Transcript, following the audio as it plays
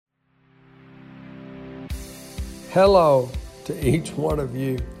Hello to each one of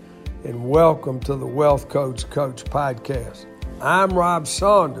you, and welcome to the Wealth Coach podcast. I'm Rob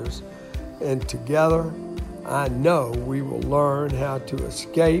Saunders, and together I know we will learn how to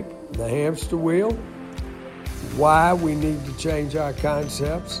escape the hamster wheel, why we need to change our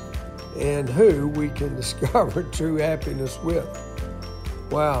concepts, and who we can discover true happiness with.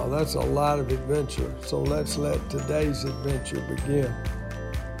 Wow, that's a lot of adventure, so let's let today's adventure begin.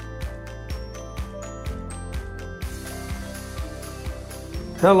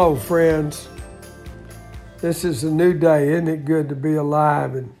 Hello, friends. This is a new day. Isn't it good to be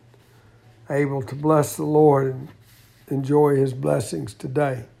alive and able to bless the Lord and enjoy His blessings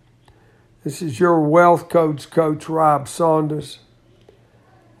today? This is your Wealth Coach Rob Saunders.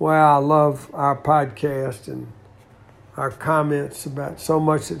 Wow, I love our podcast and our comments about so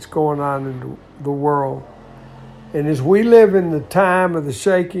much that's going on in the world. And as we live in the time of the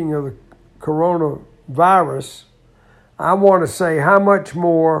shaking of the coronavirus, I want to say how much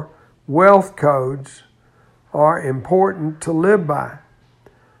more wealth codes are important to live by,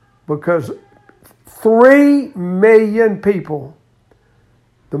 because 3 million people,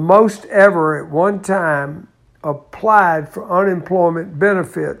 the most ever at one time, applied for unemployment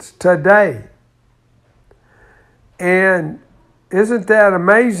benefits today. And isn't that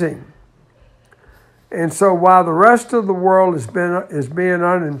amazing? And so while the rest of the world is being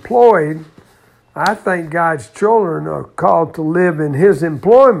unemployed, I think God's children are called to live in His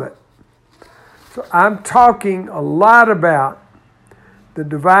employment. So I'm talking a lot about the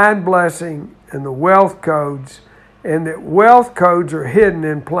divine blessing and the wealth codes, and that wealth codes are hidden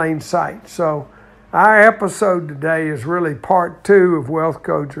in plain sight. So our episode today is really part 2 of wealth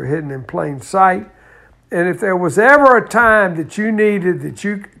codes are hidden in plain sight. And if there was ever a time that you needed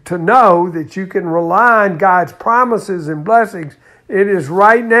to know that you can rely on God's promises and blessings, it is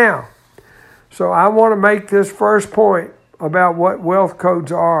right now. So I want to make this first point about what wealth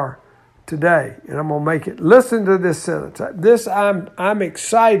codes are today, and I'm going to make it. Listen to this sentence. I'm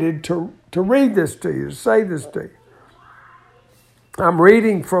excited to read this to you, to say this to you. I'm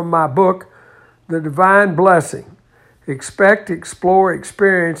reading from my book, The Divine Blessing. Expect, explore,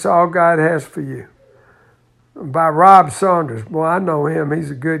 experience all God has for you, by Rob Saunders. Well, I know him.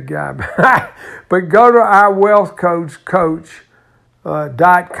 He's a good guy. But go to our wealthcoach.com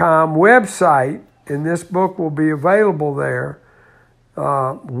website, and this book will be available there.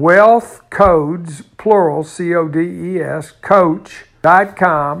 Wealth Codes, plural, CODES,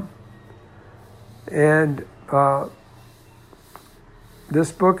 coach.com. And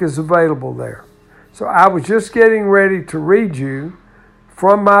this book is available there. So I was just getting ready to read you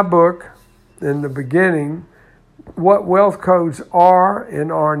from my book in the beginning what wealth codes are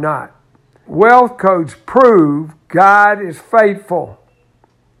and are not. Wealth codes prove God is faithful.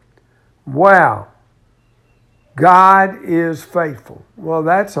 Wow. God is faithful. Well,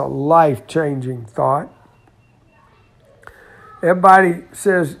 that's a life-changing thought. Everybody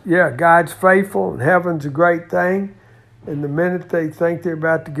says, yeah, God's faithful and heaven's a great thing. And the minute they think they're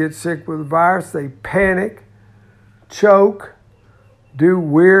about to get sick with a virus, they panic, choke, do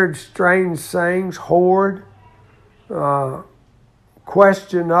weird, strange things, hoard,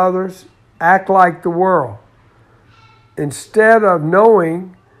 question others, act like the world. Instead of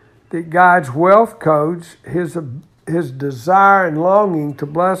knowing that God's wealth codes, His desire and longing to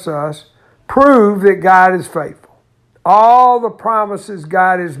bless us, prove that God is faithful. All the promises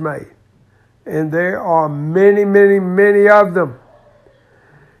God has made, and there are many, many, many of them.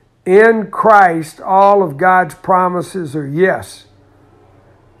 In Christ, all of God's promises are yes.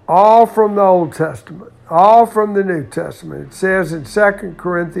 All from the Old Testament, all from the New Testament. It says in 2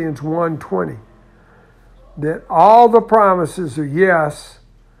 Corinthians 1:20 that all the promises are yes,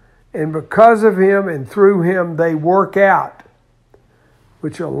 and because of Him and through Him they work out,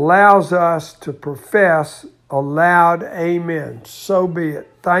 which allows us to profess a loud amen. So be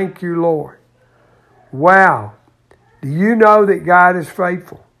it. Thank you, Lord. Wow. Do you know that God is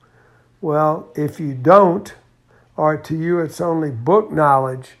faithful? Well, if you don't, or to you it's only book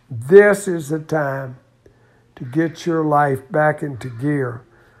knowledge, this is the time to get your life back into gear,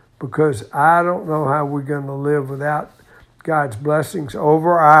 because I don't know how we're going to live without God's blessings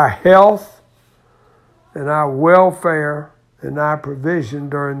over our health and our welfare and our provision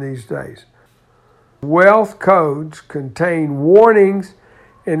during these days. Wealth codes contain warnings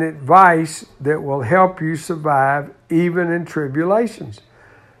and advice that will help you survive even in tribulations.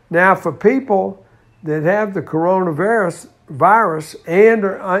 Now, for people that have the coronavirus and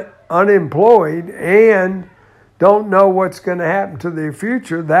are unemployed and don't know what's going to happen to their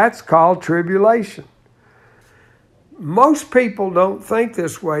future, that's called tribulation. most people don't think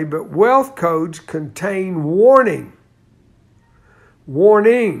this way, but wealth codes contain warnings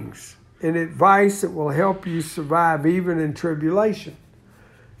and advice that will help you survive even in tribulation.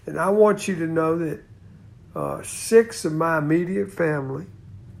 And I want you to know that 6 of my immediate family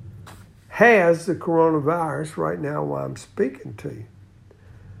has the coronavirus right now while I'm speaking to you.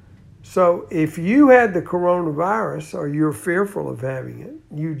 So if you had the coronavirus or you're fearful of having it,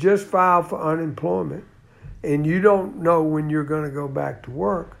 you just filed for unemployment, and you don't know when you're going to go back to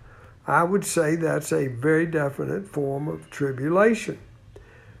work, I would say that's a very definite form of tribulation.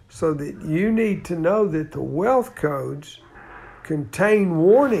 So that you need to know that the wealth codes contain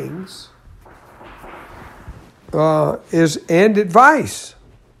warnings and advice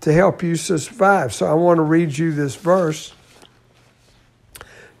to help you survive. So I want to read you this verse,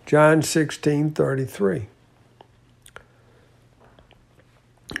 John 16:33.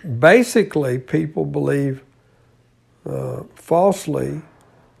 Basically, people believe falsely,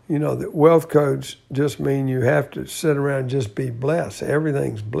 that wealth codes just mean you have to sit around and just be blessed.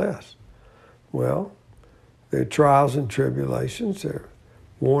 Everything's blessed. Well, there are trials and tribulations, there are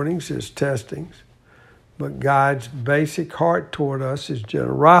warnings, there's testings. But God's basic heart toward us is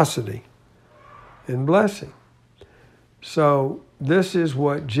generosity and blessing. So this is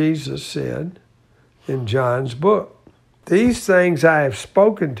what Jesus said in John's book. These things I have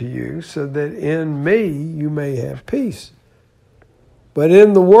spoken to you so that in me you may have peace. But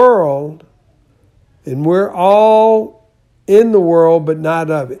in the world, and we're all in the world but not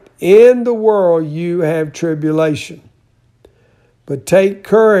of it. In the world you have tribulation. But take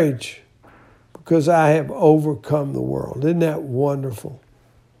courage, because I have overcome the world. Isn't that wonderful?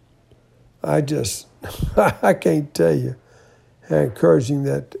 I can't tell you how encouraging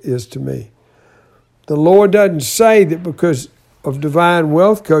that is to me. The Lord doesn't say that because of divine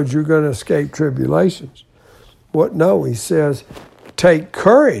wealth codes you're going to escape tribulations. What? No, he says, take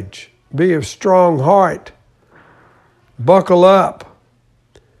courage, be of strong heart, buckle up,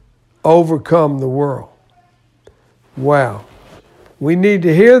 overcome the world. Wow. We need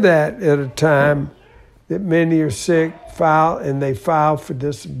to hear that at a time that many are sick, they file for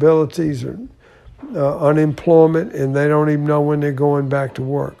disabilities or unemployment, and they don't even know when they're going back to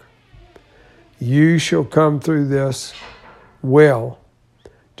work. You shall come through this well.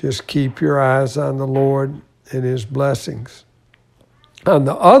 Just keep your eyes on the Lord and His blessings. On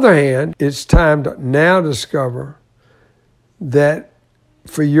the other hand, it's time to now discover that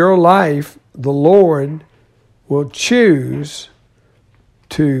for your life, the Lord will choose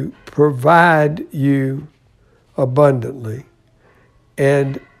to provide you abundantly.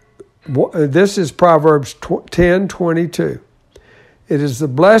 And this is Proverbs 10:22. It is the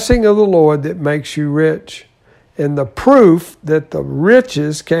blessing of the Lord that makes you rich, and the proof that the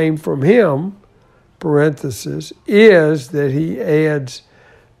riches came from Him, parenthesis, is that He adds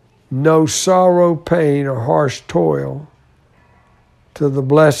no sorrow, pain, or harsh toil to the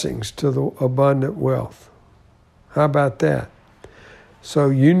blessings, to the abundant wealth. How about that? So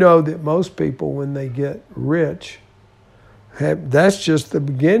you know that most people, when they get rich, that's just the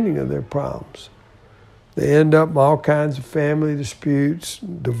beginning of their problems. They end up in all kinds of family disputes,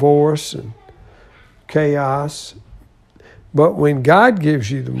 divorce, and chaos. But when God gives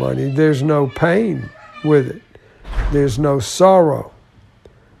you the money, there's no pain with it. There's no sorrow.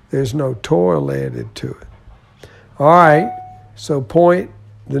 There's no toil added to it. All right, so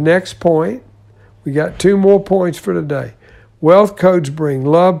the next point, we got 2 more points for today. Wealth codes bring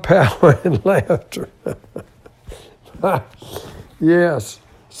love, power, and laughter. Yes,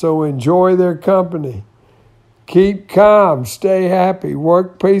 so enjoy their company. Keep calm, stay happy,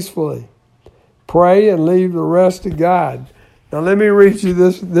 work peacefully. Pray and leave the rest to God. Now let me read you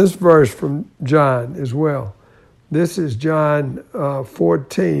this verse from John as well. This is John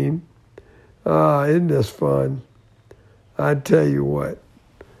 14. Isn't this fun? I tell you what.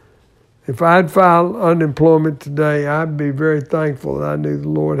 If I'd filed unemployment today, I'd be very thankful that I knew the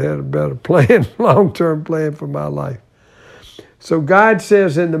Lord had a better plan, long-term plan for my life. So God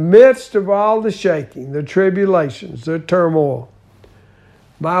says, in the midst of all the shaking, the tribulations, the turmoil,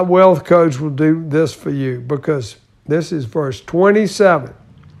 my wealth codes will do this for you, because this is verse 27.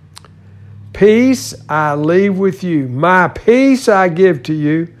 Peace I leave with you. My peace I give to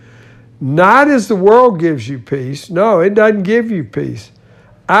you. Not as the world gives you peace. No, it doesn't give you peace.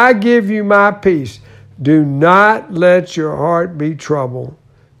 I give you my peace. Do not let your heart be troubled,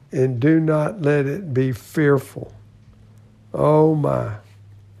 and do not let it be fearful. Oh my.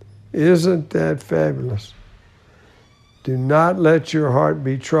 Isn't that fabulous? Do not let your heart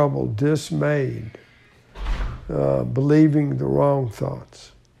be troubled, dismayed, believing the wrong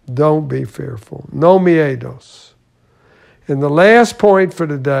thoughts. Don't be fearful. No miedos. And the last point for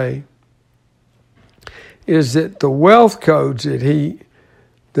today is that the wealth codes that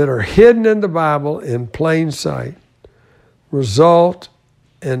are hidden in the Bible in plain sight result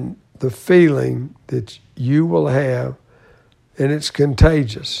in the feeling that you will have, and it's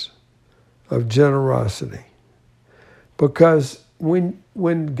contagious, of generosity. Because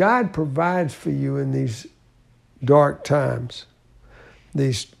when God provides for you in these dark times,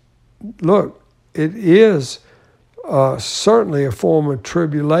 it is certainly a form of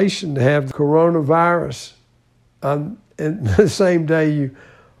tribulation to have the coronavirus on the same day you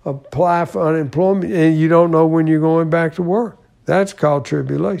apply for unemployment and you don't know when you're going back to work. That's called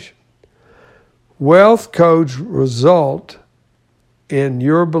tribulation. Wealth codes result in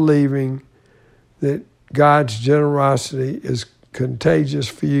your believing that God's generosity is contagious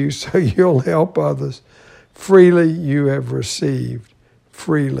for you, so you'll help others. Freely you have received,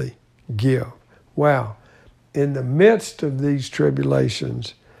 freely give. Wow. In the midst of these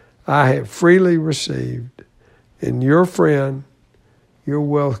tribulations, I have freely received, and your friend, your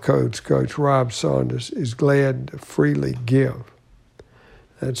wealth coach, Coach Rob Saunders, is glad to freely give.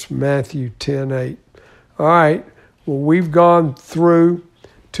 That's Matthew 10:8. All right. Well, we've gone through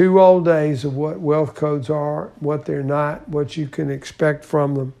 2 whole days of what wealth codes are, what they're not, what you can expect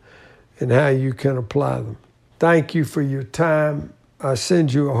from them, and how you can apply them. Thank you for your time. I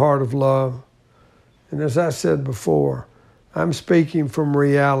send you a heart of love. And as I said before, I'm speaking from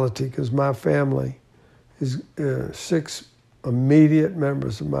reality because my family is 6 immediate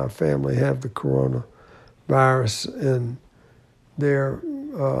members of my family have the coronavirus, and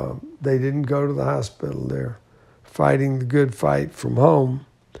they didn't go to the hospital. They're fighting the good fight from home,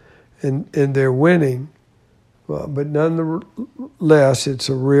 and they're winning. But nonetheless, it's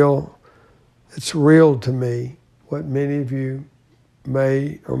real to me what many of you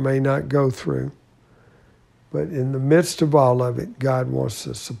may or may not go through. But in the midst of all of it, God wants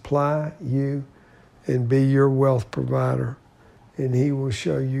to supply you and be your wealth provider. And he will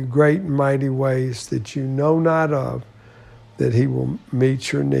show you great and mighty ways that you know not of, that he will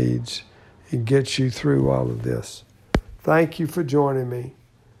meet your needs and get you through all of this. Thank you for joining me,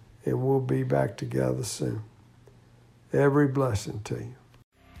 and we'll be back together soon. Every blessing to you.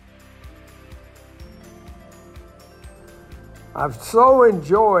 I've so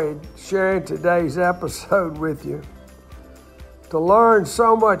enjoyed sharing today's episode with you. To learn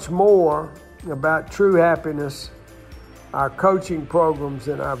so much more about true happiness, our coaching programs,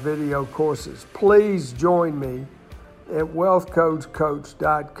 and our video courses, please join me at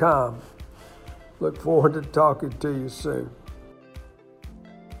wealthcoachcoach.com. Look forward to talking to you soon.